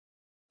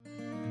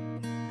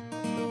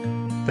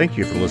Thank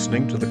you for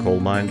listening to the Coal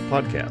Mind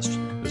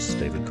Podcast. This is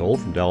David Cole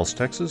from Dallas,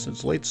 Texas.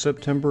 It's late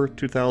September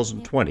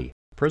 2020.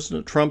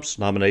 President Trump's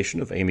nomination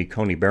of Amy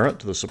Coney Barrett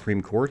to the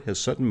Supreme Court has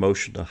set in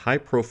motion a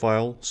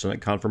high-profile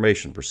Senate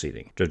confirmation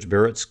proceeding. Judge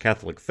Barrett's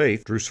Catholic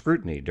faith drew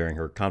scrutiny during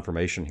her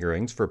confirmation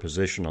hearings for a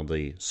position on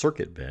the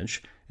circuit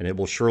bench, and it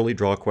will surely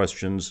draw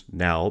questions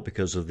now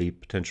because of the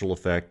potential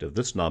effect of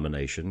this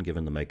nomination,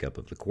 given the makeup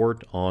of the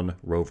court, on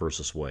Roe v.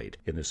 Wade.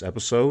 In this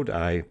episode,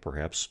 I,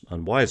 perhaps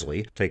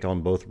unwisely, take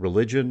on both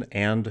religion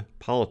and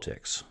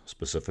politics.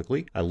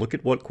 Specifically, I look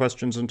at what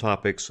questions and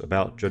topics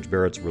about Judge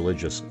Barrett's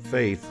religious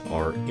faith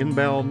are in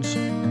bounds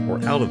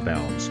or out of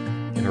bounds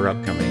in her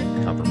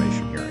upcoming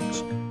confirmation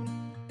hearings.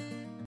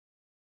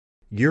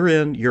 Year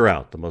in, year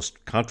out, the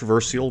most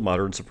controversial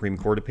modern Supreme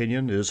Court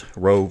opinion is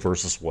Roe v.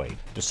 Wade.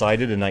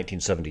 Decided in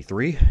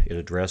 1973, it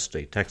addressed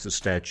a Texas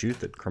statute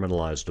that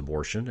criminalized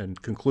abortion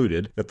and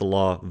concluded that the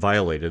law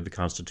violated the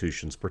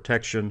Constitution's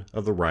protection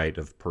of the right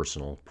of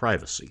personal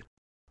privacy.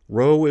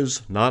 Roe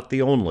is not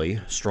the only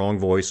strong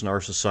voice in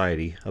our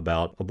society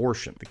about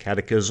abortion. The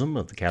Catechism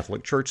of the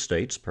Catholic Church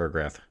states,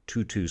 paragraph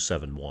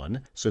 2271,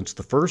 since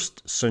the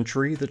first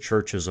century the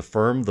Church has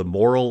affirmed the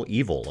moral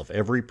evil of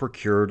every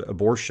procured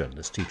abortion.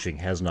 This teaching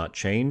has not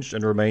changed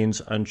and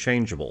remains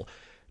unchangeable.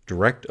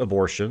 Direct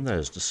abortion, that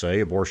is to say,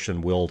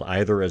 abortion willed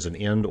either as an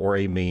end or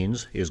a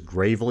means, is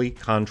gravely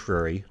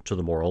contrary to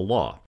the moral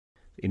law.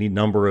 Any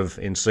number of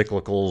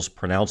encyclicals,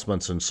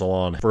 pronouncements, and so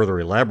on further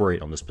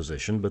elaborate on this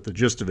position, but the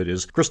gist of it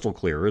is crystal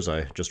clear, as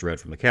I just read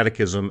from the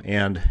Catechism,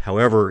 and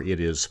however it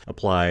is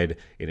applied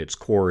in its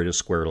core, it is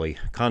squarely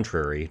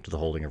contrary to the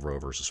holding of Roe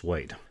v.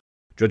 Wade.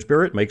 Judge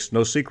Barrett makes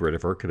no secret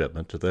of her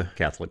commitment to the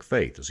Catholic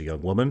faith. As a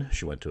young woman,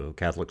 she went to a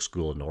Catholic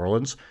school in New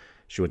Orleans.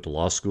 She went to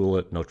law school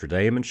at Notre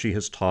Dame, and she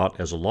has taught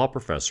as a law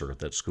professor at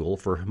that school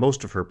for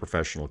most of her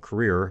professional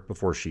career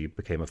before she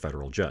became a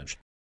federal judge.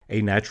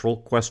 A natural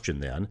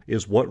question, then,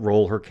 is what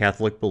role her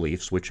Catholic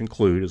beliefs, which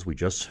include, as we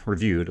just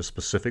reviewed, a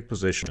specific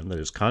position that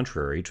is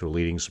contrary to a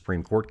leading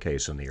Supreme Court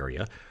case in the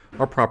area,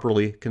 are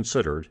properly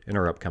considered in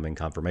our upcoming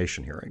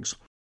confirmation hearings.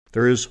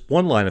 There is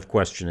one line of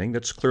questioning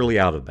that's clearly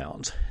out of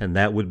bounds, and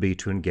that would be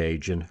to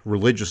engage in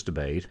religious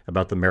debate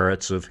about the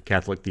merits of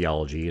Catholic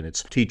theology and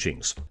its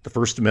teachings. The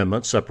First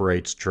Amendment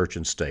separates church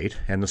and state,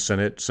 and the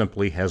Senate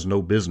simply has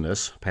no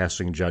business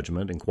passing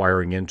judgment,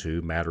 inquiring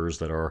into matters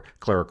that are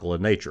clerical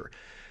in nature.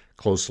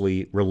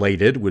 Closely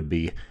related would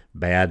be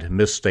bad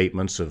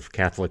misstatements of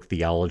Catholic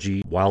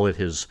theology. While it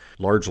has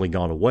largely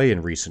gone away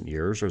in recent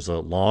years, there's a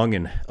long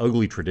and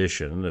ugly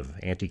tradition of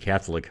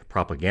anti-Catholic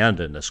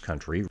propaganda in this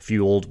country,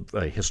 fueled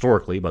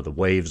historically by the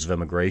waves of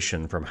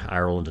immigration from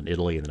Ireland and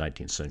Italy in the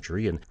 19th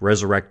century, and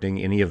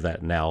resurrecting any of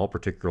that now,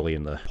 particularly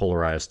in the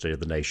polarized state of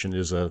the nation,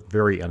 is a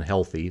very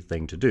unhealthy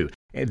thing to do.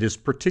 It is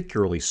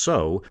particularly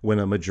so when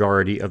a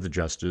majority of the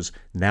justices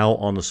now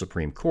on the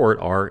Supreme Court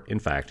are, in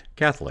fact,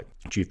 Catholic.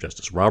 Chief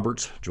Justice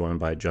Roberts,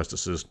 joined by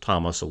Justices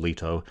Thomas,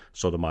 Alito,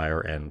 Sotomayor,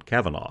 and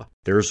Kavanaugh.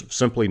 There's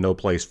simply no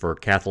place for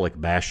Catholic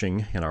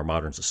bashing in our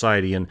modern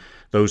society, and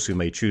those who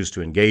may choose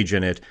to engage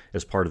in it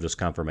as part of this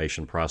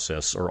confirmation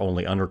process are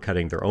only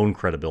undercutting their own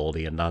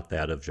credibility and not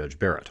that of Judge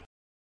Barrett.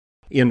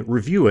 In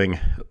reviewing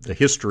the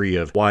history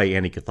of why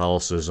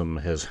anti-Catholicism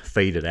has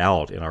faded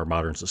out in our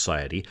modern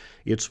society,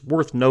 it's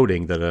worth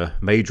noting that a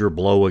major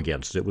blow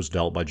against it was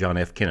dealt by John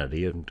F.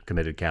 Kennedy, a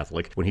committed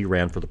Catholic, when he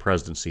ran for the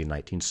presidency in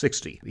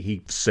 1960.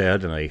 He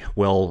said in a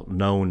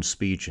well-known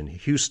speech in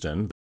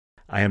Houston,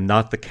 "I am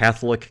not the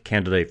Catholic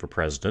candidate for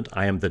president.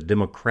 I am the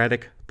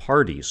Democratic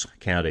Party's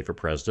candidate for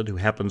president who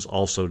happens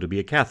also to be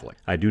a Catholic.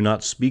 I do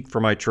not speak for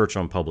my church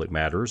on public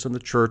matters, and the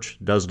church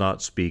does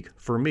not speak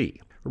for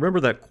me."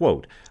 Remember that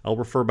quote. I'll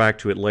refer back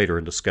to it later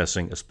in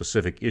discussing a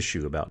specific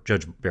issue about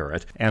Judge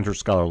Barrett and her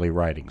scholarly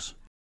writings.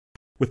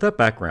 With that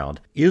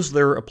background, is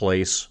there a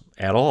place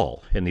at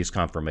all in these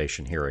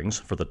confirmation hearings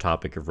for the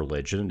topic of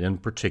religion, in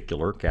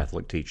particular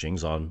Catholic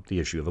teachings on the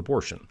issue of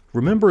abortion?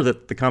 Remember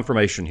that the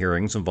confirmation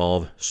hearings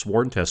involve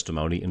sworn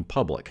testimony in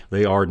public.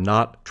 They are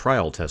not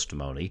trial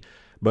testimony,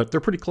 but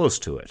they're pretty close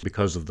to it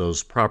because of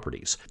those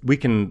properties. We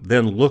can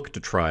then look to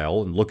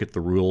trial and look at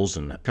the rules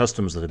and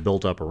customs that have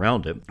built up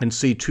around it and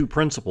see two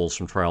principles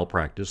from trial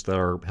practice that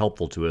are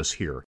helpful to us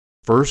here.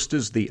 First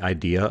is the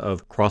idea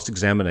of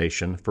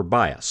cross-examination for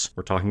bias.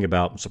 We're talking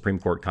about Supreme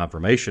Court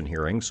confirmation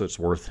hearings, so it's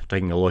worth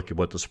taking a look at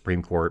what the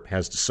Supreme Court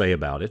has to say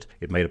about it.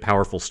 It made a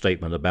powerful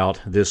statement about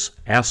this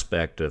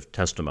aspect of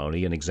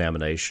testimony and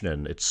examination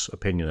and its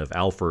opinion of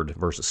Alford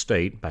versus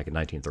State back in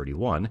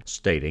 1931,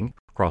 stating,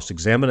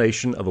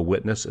 "Cross-examination of a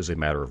witness is a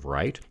matter of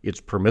right. Its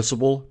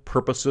permissible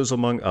purposes,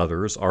 among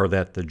others, are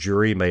that the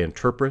jury may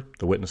interpret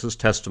the witness's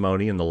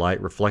testimony in the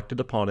light reflected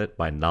upon it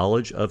by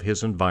knowledge of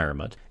his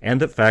environment, and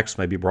that facts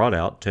may be brought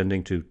out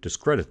tending to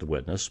discredit the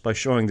witness by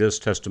showing this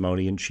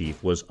testimony in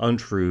chief was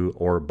untrue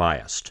or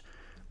biased."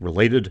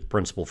 Related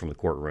principle from the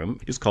courtroom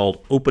is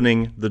called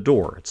opening the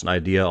door. It's an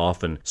idea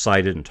often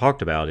cited and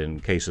talked about in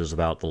cases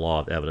about the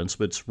law of evidence,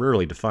 but it's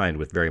rarely defined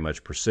with very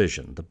much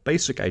precision. The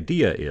basic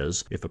idea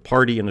is if a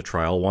party in a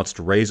trial wants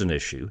to raise an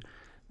issue,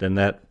 then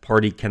that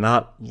party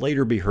cannot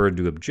later be heard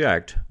to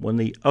object when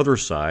the other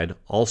side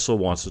also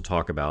wants to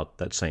talk about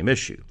that same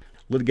issue.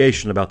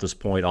 Litigation about this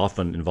point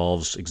often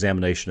involves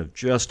examination of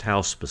just how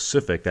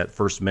specific that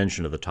first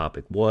mention of the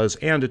topic was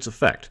and its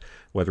effect,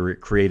 whether it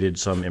created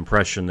some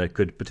impression that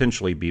could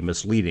potentially be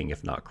misleading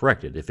if not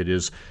corrected. If it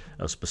is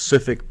a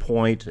specific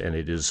point and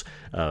it is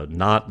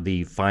not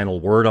the final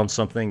word on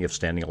something, if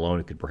standing alone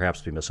it could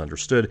perhaps be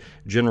misunderstood,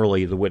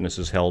 generally the witness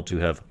is held to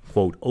have,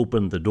 quote,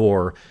 opened the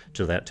door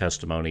to that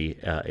testimony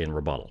in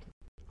rebuttal.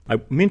 I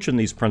mention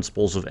these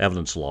principles of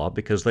evidence law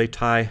because they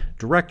tie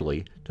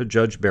directly to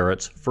Judge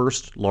Barrett's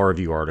first law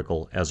review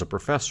article as a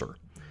professor.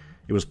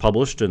 It was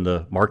published in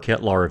the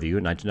Marquette Law Review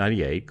in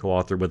 1998,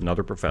 co-authored with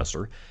another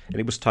professor, and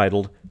it was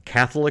titled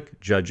Catholic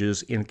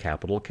Judges in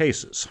Capital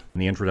Cases.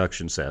 And the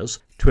introduction says,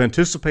 "To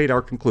anticipate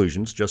our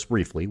conclusions, just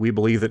briefly, we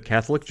believe that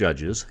Catholic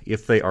judges,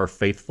 if they are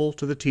faithful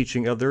to the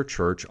teaching of their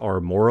church,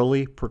 are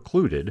morally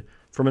precluded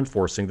from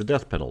enforcing the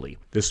death penalty.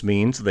 This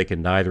means they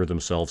can neither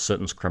themselves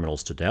sentence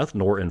criminals to death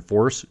nor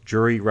enforce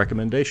jury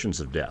recommendations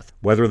of death.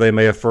 Whether they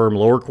may affirm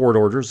lower court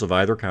orders of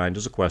either kind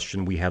is a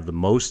question we have the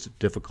most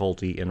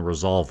difficulty in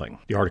resolving."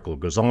 The article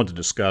goes on to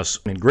discuss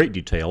in great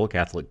detail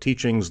Catholic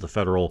teachings, the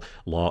federal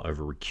law of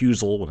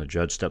recusal when a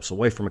judge steps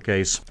away from a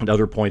case, and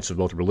other points of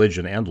both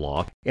religion and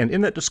law. And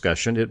in that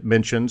discussion, it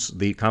mentions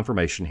the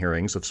confirmation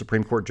hearings of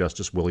Supreme Court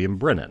Justice William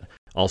Brennan,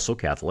 also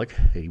Catholic.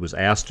 He was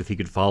asked if he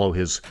could follow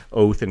his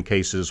oath in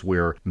cases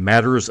where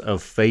matters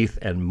of faith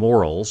and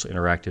morals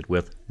interacted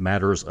with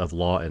matters of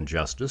law and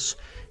justice.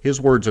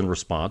 His words in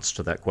response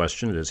to that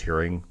question at his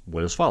hearing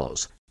were as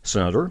follows: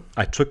 "Senator,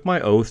 I took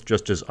my oath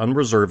just as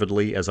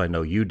unreservedly as I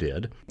know you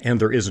did, and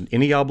there isn't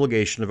any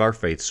obligation of our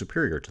faith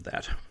superior to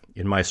that.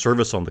 In my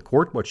service on the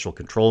court, what shall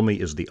control me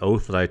is the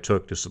oath that I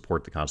took to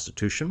support the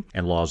Constitution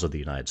and laws of the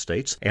United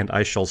States, and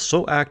I shall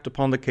so act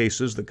upon the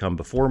cases that come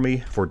before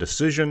me for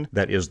decision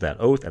that is that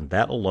oath and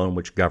that alone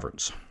which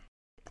governs."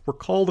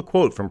 Recall the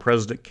quote from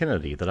President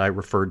Kennedy that I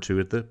referred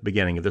to at the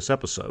beginning of this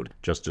episode.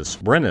 Justice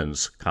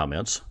Brennan's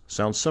comments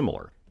sound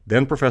similar.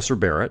 Then Professor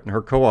Barrett and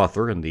her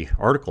co-author in the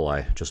article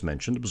I just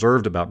mentioned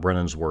observed about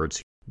Brennan's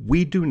words,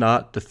 "We do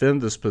not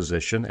defend this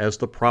position as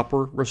the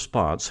proper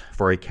response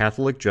for a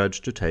Catholic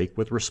judge to take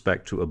with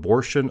respect to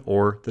abortion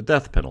or the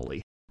death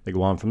penalty." They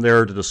go on from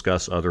there to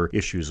discuss other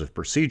issues of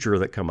procedure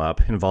that come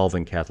up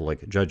involving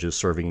Catholic judges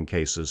serving in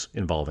cases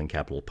involving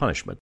capital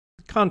punishment.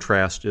 The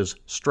contrast is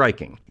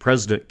striking.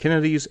 President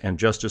Kennedy's and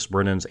Justice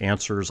Brennan's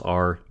answers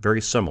are very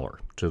similar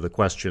to the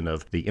question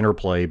of the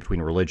interplay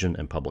between religion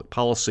and public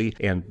policy,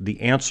 and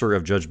the answer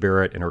of Judge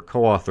Barrett and her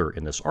co-author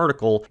in this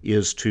article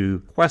is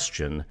to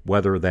question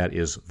whether that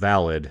is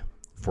valid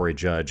for a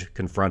judge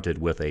confronted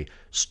with a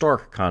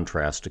stark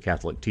contrast to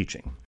Catholic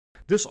teaching.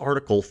 This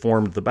article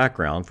formed the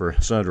background for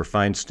Senator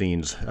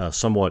Feinstein's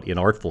somewhat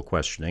inartful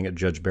questioning at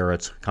Judge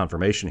Barrett's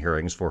confirmation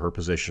hearings for her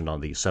position on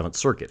the Seventh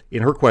Circuit.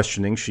 In her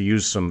questioning, she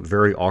used some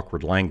very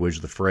awkward language.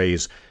 The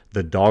phrase,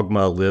 "the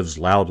dogma lives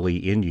loudly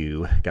in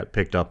you," got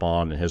picked up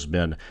on and has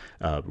been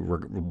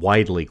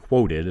widely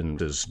quoted,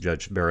 and as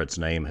Judge Barrett's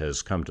name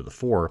has come to the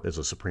fore as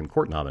a Supreme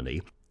Court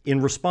nominee. In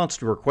response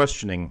to her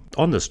questioning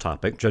on this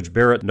topic, Judge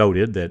Barrett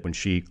noted that when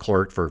she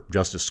clerked for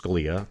Justice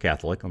Scalia, a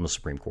Catholic, on the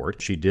Supreme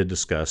Court, she did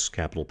discuss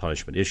capital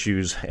punishment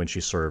issues when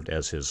she served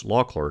as his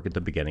law clerk at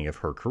the beginning of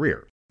her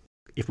career.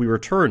 If we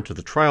return to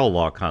the trial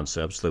law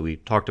concepts that we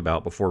talked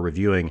about before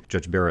reviewing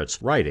Judge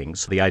Barrett's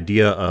writings, the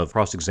idea of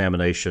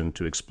cross-examination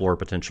to explore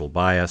potential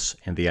bias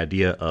and the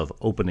idea of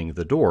opening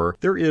the door,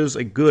 there is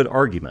a good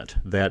argument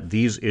that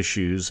these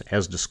issues,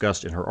 as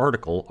discussed in her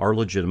article, are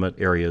legitimate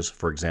areas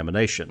for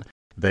examination.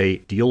 They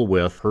deal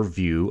with her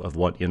view of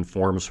what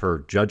informs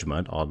her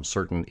judgment on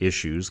certain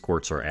issues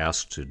courts are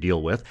asked to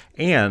deal with,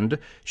 and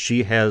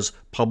she has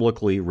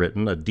publicly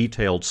written a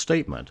detailed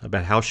statement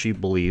about how she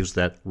believes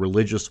that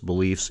religious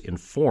beliefs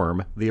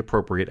inform the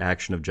appropriate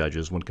action of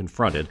judges when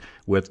confronted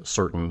with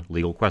certain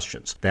legal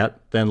questions.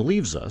 That then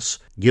leaves us,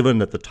 given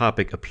that the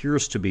topic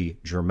appears to be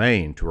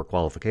germane to her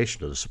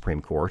qualification to the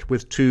Supreme Court,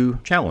 with two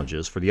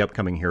challenges for the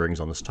upcoming hearings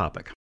on this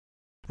topic.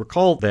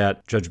 Recall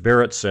that Judge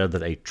Barrett said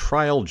that a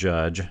trial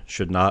judge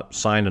should not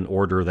sign an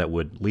order that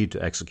would lead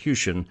to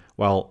execution,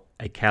 while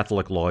a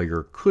Catholic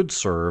lawyer could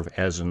serve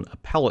as an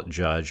appellate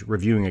judge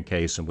reviewing a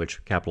case in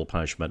which capital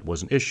punishment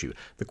was an issue.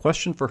 The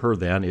question for her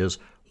then is,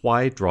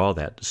 why draw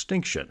that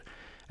distinction?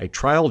 A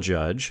trial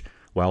judge,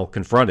 while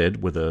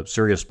confronted with a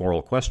serious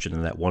moral question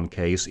in that one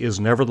case, is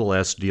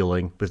nevertheless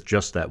dealing with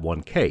just that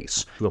one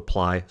case, to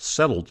apply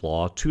settled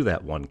law to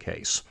that one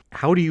case.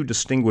 How do you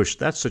distinguish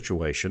that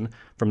situation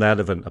from that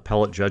of an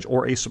appellate judge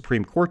or a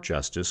Supreme Court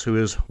justice who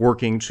is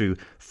working to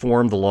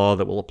form the law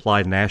that will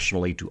apply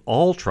nationally to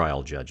all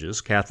trial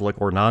judges, Catholic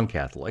or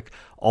non-Catholic,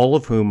 all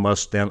of whom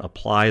must then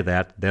apply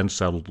that then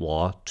settled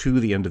law to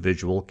the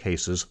individual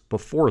cases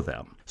before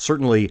them?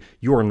 Certainly,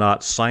 you are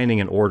not signing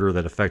an order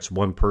that affects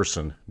one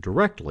person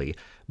directly,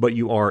 but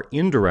you are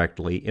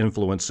indirectly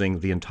influencing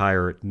the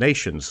entire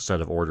nation's set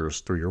of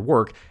orders through your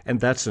work, and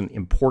that's an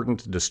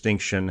important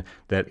distinction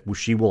that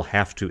she will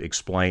have to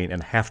explain,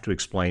 and have to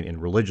explain in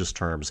religious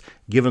terms terms,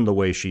 given the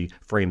way she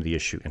framed the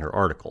issue in her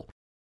article.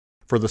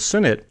 For the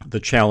Senate, the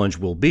challenge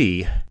will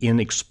be, in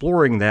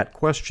exploring that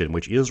question,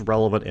 which is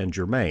relevant and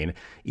germane,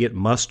 it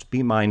must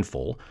be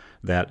mindful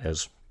that,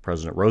 as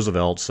President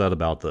Roosevelt said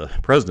about the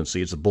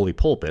presidency, it's a bully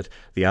pulpit.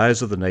 The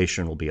eyes of the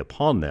nation will be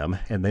upon them,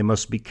 and they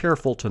must be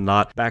careful to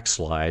not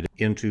backslide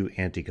into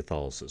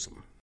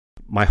anti-Catholicism.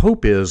 My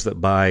hope is that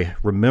by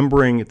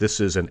remembering this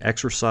is an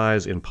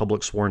exercise in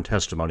public sworn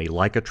testimony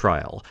like a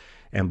trial,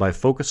 and by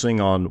focusing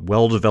on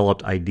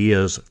well-developed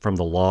ideas from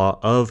the law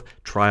of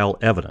trial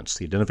evidence,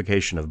 the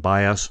identification of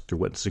bias through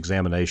witness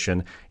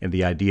examination, and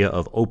the idea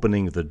of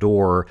opening the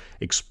door,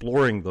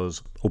 exploring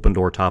those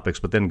open-door topics,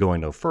 but then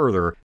going no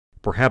further,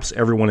 perhaps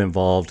everyone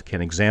involved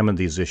can examine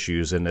these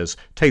issues in as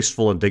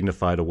tasteful and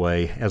dignified a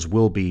way as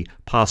will be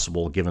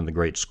possible given the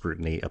great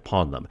scrutiny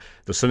upon them.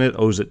 The Senate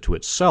owes it to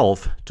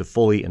itself to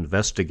fully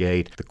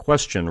investigate the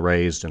question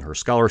raised in her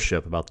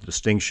scholarship about the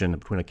distinction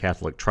between a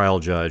Catholic trial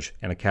judge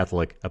and a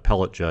Catholic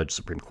appellate judge,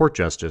 Supreme Court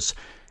justice.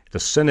 The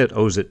Senate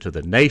owes it to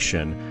the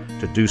nation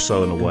to do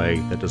so in a way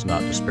that does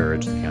not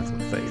disparage the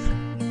Catholic faith.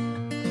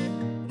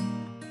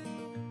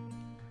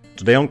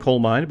 Today on Coal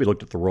Mine, we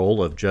looked at the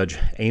role of Judge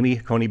Amy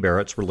Coney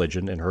Barrett's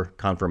religion in her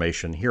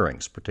confirmation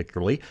hearings,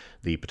 particularly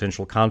the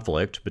potential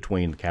conflict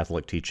between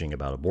Catholic teaching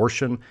about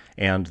abortion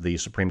and the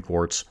Supreme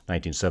Court's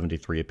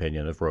 1973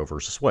 opinion of Roe v.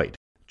 Wade.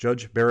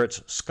 Judge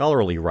Barrett's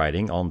scholarly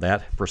writing on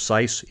that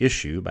precise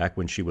issue back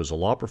when she was a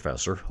law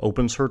professor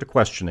opens her to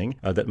questioning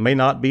that may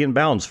not be in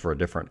bounds for a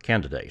different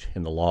candidate.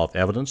 In the law of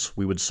evidence,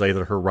 we would say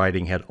that her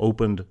writing had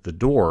opened the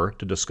door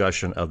to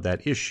discussion of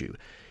that issue.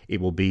 It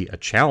will be a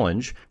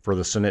challenge for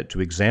the Senate to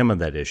examine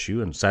that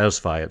issue and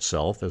satisfy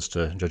itself as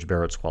to Judge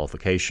Barrett's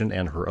qualification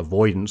and her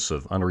avoidance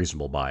of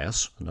unreasonable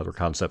bias, another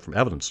concept from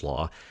evidence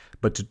law,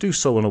 but to do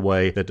so in a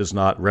way that does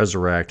not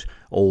resurrect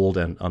old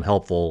and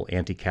unhelpful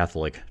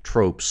anti-Catholic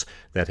tropes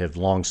that have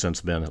long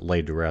since been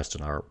laid to rest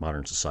in our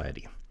modern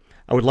society.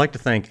 I would like to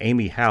thank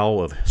Amy Howe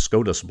of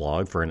SCOTUS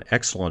blog for an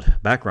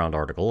excellent background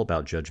article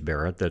about Judge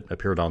Barrett that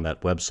appeared on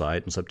that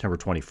website on September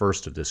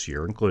 21st of this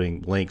year,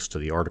 including links to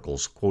the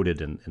articles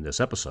quoted in this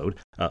episode.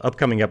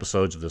 Upcoming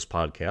episodes of this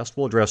podcast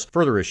will address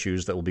further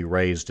issues that will be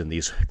raised in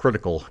these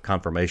critical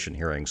confirmation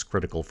hearings,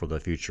 critical for the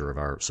future of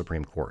our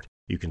Supreme Court.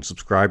 You can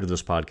subscribe to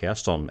this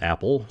podcast on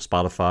Apple,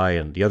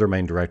 Spotify, and the other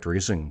main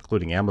directories,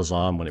 including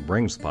Amazon, when it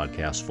brings the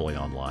podcast fully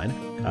online.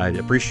 I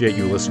appreciate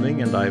you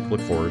listening, and I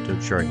look forward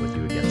to sharing with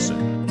you again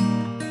soon.